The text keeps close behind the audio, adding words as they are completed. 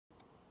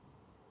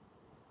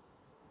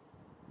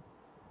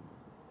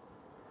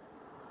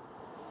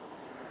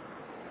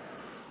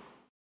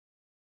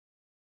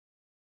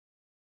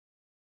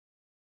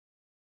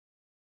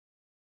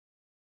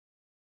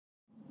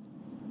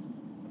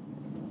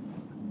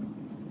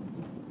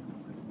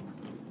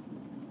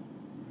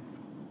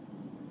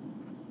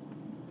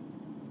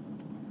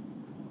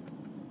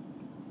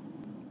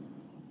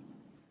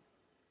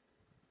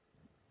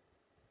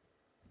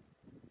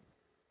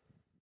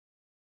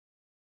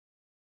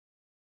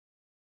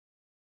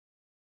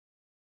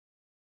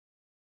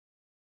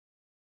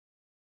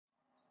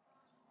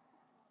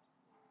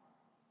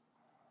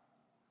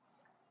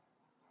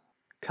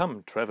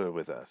Come travel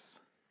with us.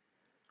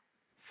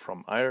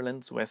 From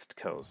Ireland's west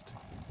coast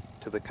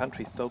to the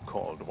country's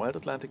so-called Wild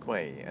Atlantic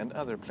Way and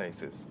other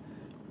places,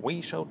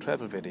 we show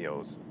travel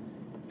videos,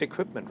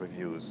 equipment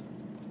reviews,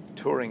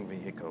 touring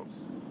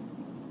vehicles,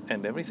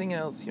 and everything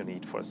else you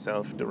need for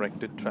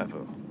self-directed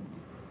travel.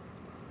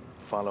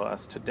 Follow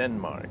us to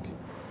Denmark,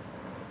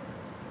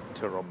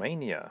 to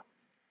Romania,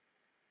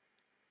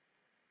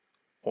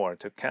 or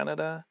to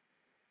Canada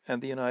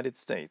and the United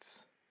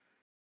States.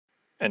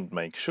 And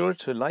make sure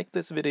to like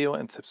this video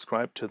and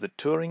subscribe to the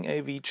Touring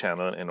AV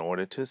channel in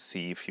order to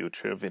see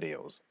future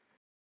videos.